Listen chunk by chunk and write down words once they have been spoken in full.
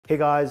Hey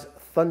guys,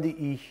 Thunder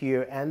E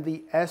here, and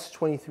the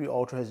S23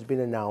 Ultra has been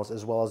announced,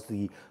 as well as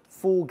the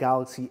full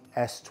Galaxy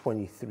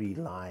S23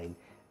 line,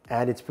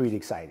 and it's pretty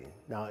exciting.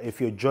 Now,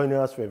 if you're joining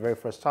us for the very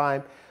first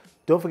time,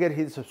 don't forget to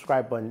hit the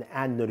subscribe button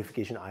and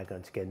notification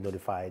icon to get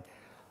notified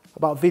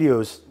about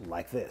videos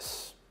like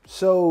this.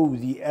 So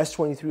the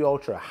S23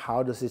 Ultra,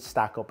 how does it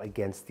stack up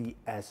against the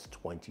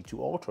S22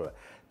 Ultra?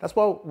 That's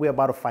what we're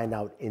about to find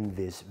out in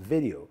this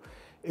video.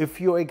 If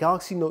you're a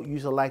Galaxy Note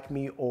user like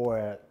me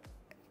or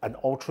an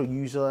Ultra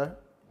user,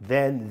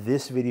 then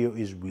this video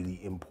is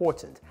really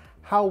important.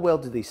 How well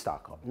do they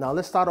stack up? Now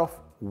let's start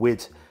off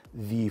with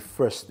the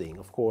first thing,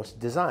 of course,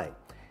 design.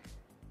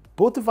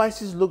 Both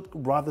devices look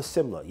rather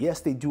similar. Yes,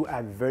 they do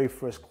at very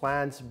first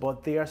glance,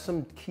 but there are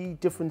some key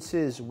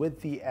differences with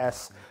the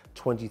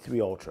S23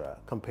 Ultra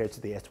compared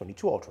to the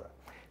S22 Ultra.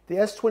 The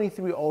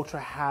S23 Ultra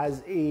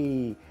has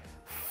a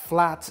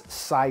flat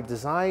side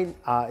design.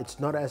 It's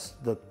not as,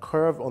 the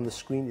curve on the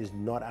screen is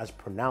not as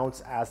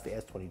pronounced as the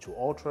S22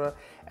 Ultra,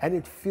 and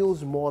it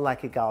feels more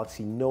like a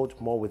Galaxy Note,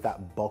 more with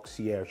that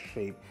boxier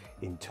shape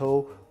in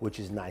tow, which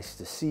is nice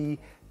to see.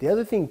 The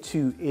other thing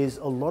too is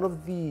a lot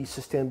of the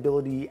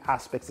sustainability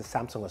aspects that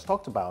Samsung has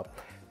talked about,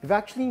 they've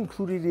actually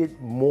included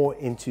it more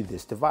into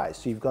this device.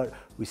 So you've got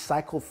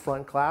recycled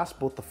front glass.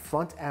 Both the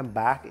front and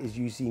back is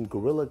using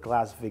Gorilla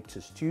Glass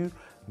Victus 2,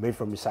 made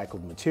from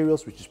recycled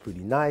materials, which is pretty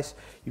nice.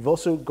 You've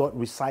also got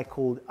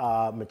recycled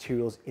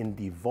materials in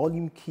the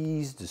volume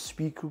keys, the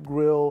speaker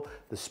grill,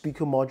 the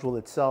speaker module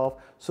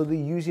itself. So they're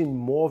using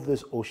more of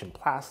those ocean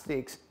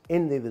plastics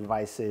in the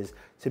devices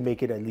to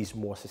make it at least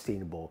more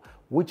sustainable,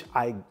 which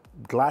I'm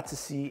glad to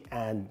see,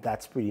 and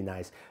that's pretty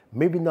nice.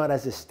 Maybe not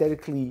as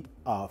aesthetically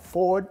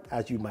forward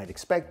as you might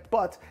expect,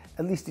 but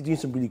at least they're doing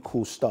some really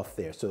cool stuff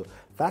there. So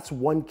that's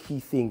one key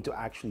thing to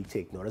actually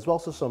take note. There's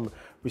also some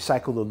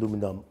recycled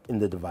aluminum in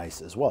the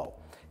device as well.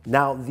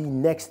 Now, the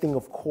next thing,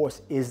 of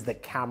course, is the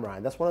camera,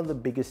 and that's one of the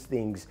biggest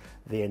things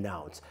they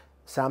announced.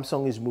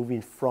 Samsung is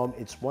moving from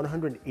its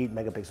 108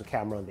 megapixel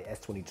camera on the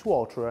S22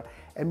 Ultra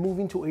and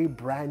moving to a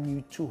brand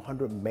new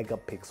 200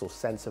 megapixel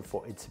sensor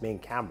for its main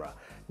camera.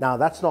 Now,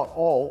 that's not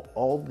all.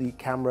 All the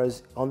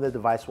cameras on the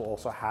device will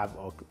also have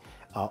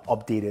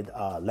updated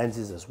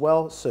lenses as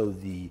well. So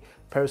the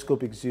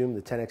periscopic zoom,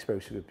 the 10x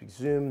periscopic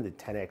zoom, the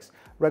 10x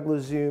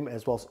regular zoom,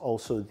 as well as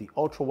also the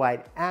ultra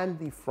wide and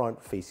the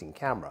front facing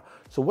camera.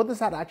 So what does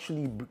that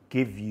actually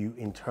give you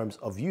in terms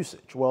of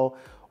usage? Well,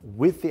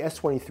 with the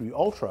S23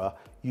 Ultra,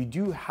 you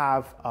do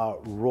have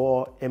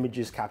raw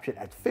images captured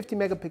at 50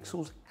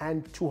 megapixels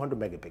and 200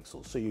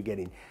 megapixels. So you're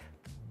getting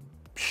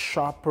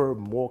sharper,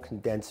 more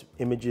condensed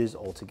images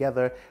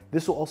altogether.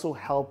 This will also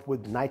help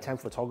with nighttime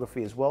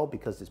photography as well,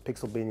 because this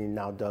pixel binning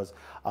now does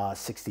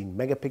 16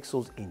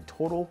 megapixels in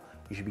total.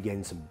 You should be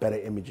getting some better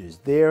images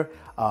there.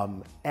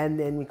 And then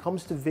when it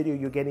comes to video,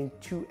 you're getting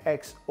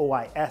 2x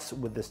OIS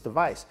with this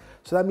device.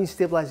 So that means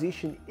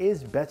stabilization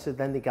is better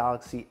than the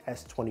Galaxy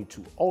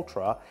S22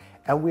 Ultra.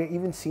 And we're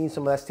even seeing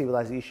some of that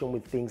stabilization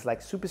with things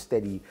like Super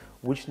Steady,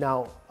 which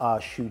now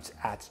shoots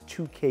at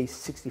 2K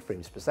 60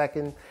 frames per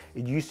second.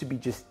 It used to be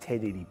just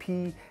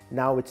 1080p.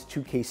 Now it's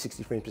 2K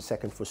 60 frames per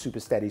second for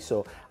Super Steady.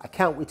 So I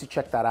can't wait to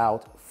check that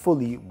out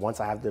fully once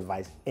I have the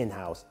device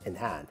in-house in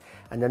hand.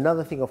 And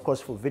another thing, of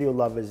course, for video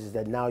lovers is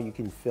that now you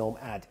can film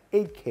at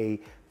 8K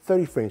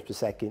 30 frames per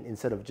second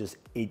instead of just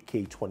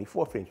 8K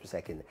 24 frames per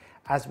second,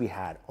 as we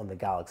had on the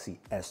Galaxy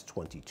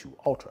S22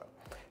 Ultra.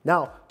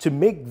 Now, to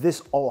make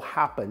this all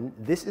happen,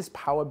 this is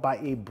powered by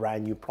a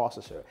brand new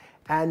processor.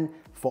 And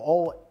for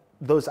all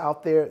those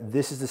out there,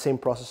 this is the same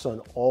processor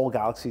on all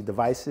Galaxy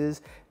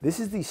devices. This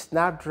is the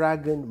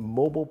Snapdragon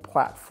mobile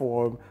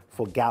platform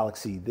for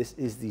Galaxy. This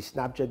is the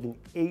Snapdragon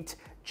 8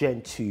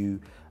 Gen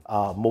 2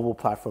 mobile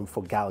platform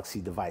for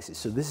Galaxy devices.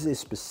 So this is a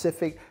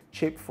specific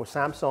chip for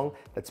Samsung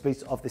that's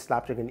based off the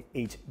Snapdragon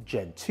 8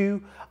 Gen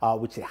 2,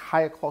 which is a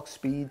higher clock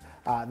speed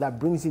that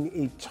brings in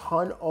a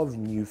ton of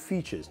new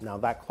features. Now,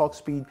 that clock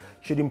speed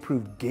should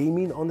improve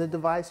gaming on the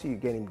device, so you're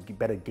getting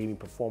better gaming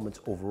performance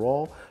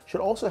overall.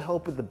 Should also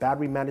help with the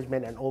battery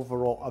management and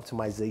overall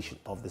optimization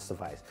of this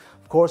device.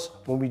 Of course,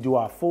 when we do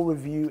our full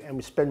review and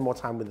we spend more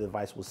time with the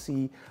device, we'll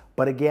see.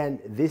 But again,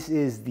 this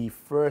is the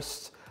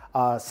first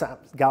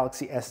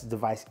Galaxy S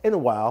device in a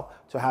while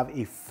to have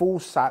a full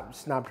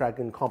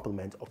Snapdragon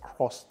complement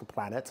across the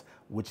planet,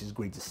 which is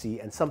great to see,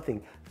 and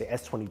something the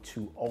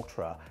S22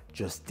 Ultra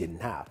just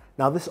didn't have.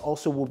 Now, this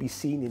also will be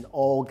seen in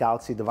all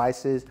Galaxy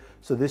devices.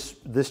 So this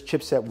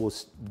chipset will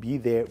be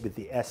there with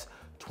the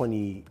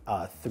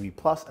S23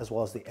 Plus as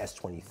well as the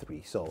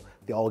S23. So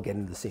they're all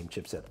getting the same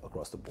chipset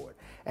across the board.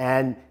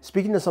 And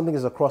speaking of something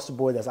that's across the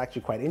board that's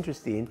actually quite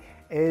interesting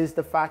is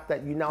the fact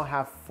that you now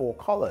have 4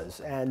 colors,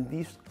 and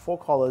these 4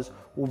 colors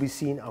will be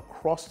seen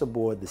across the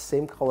board, the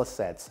same color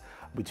sets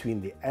between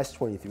the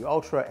S23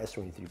 Ultra,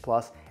 S23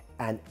 Plus,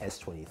 and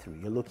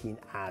S23. You're looking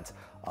at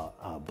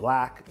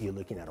black, you're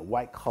looking at a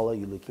white color,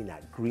 you're looking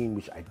at green,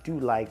 which I do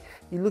like.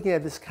 You're looking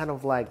at this kind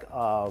of like,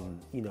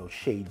 you know,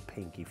 shade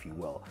pink, if you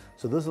will.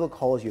 So those are the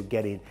colors you're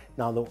getting.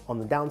 Now, on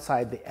the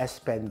downside, the S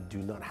Pen do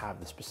not have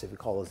the specific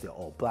colors. They're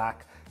all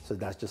black. So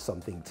that's just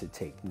something to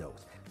take note.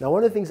 Now,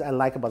 one of the things I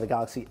like about the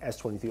Galaxy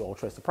S23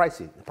 Ultra is the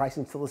pricing. The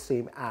pricing is still the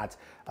same at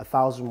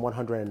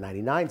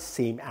 $1,199,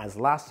 same as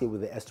last year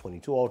with the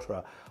S22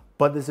 Ultra,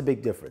 but there's a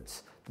big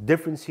difference. The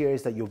difference here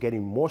is that you're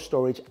getting more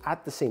storage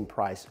at the same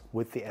price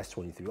with the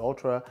S23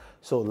 Ultra.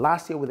 So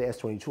last year with the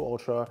S22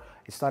 Ultra,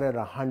 it started at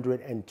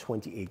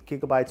 128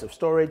 gigabytes of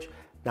storage.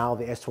 Now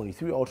the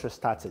S23 Ultra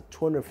starts at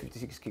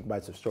 256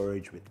 gigabytes of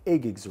storage with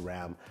 8 gigs of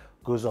RAM,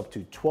 goes up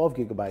to 12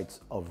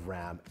 gigabytes of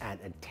RAM and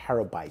a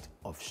terabyte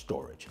of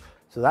storage.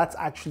 So that's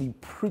actually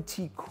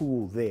pretty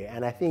cool there,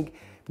 and I think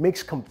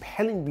makes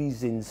compelling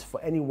reasons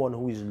for anyone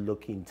who is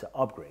looking to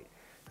upgrade.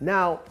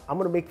 Now, I'm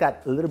gonna make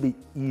that a little bit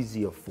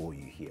easier for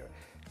you here.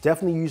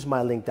 Definitely use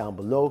my link down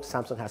below.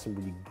 Samsung has some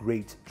really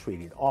great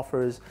trade-in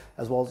offers,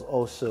 as well as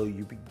also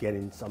you'll be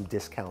getting some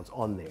discounts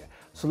on there.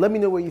 So let me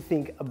know what you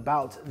think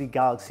about the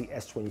Galaxy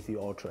S23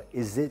 Ultra.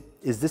 Is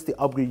this the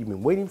upgrade you've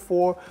been waiting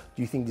for?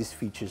 Do you think these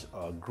features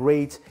are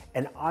great?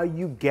 And are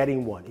you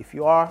getting one? If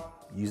you are,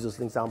 use those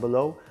links down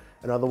below.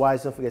 And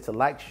otherwise, don't forget to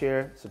like,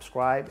 share,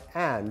 subscribe,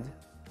 and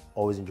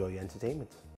always enjoy your entertainment.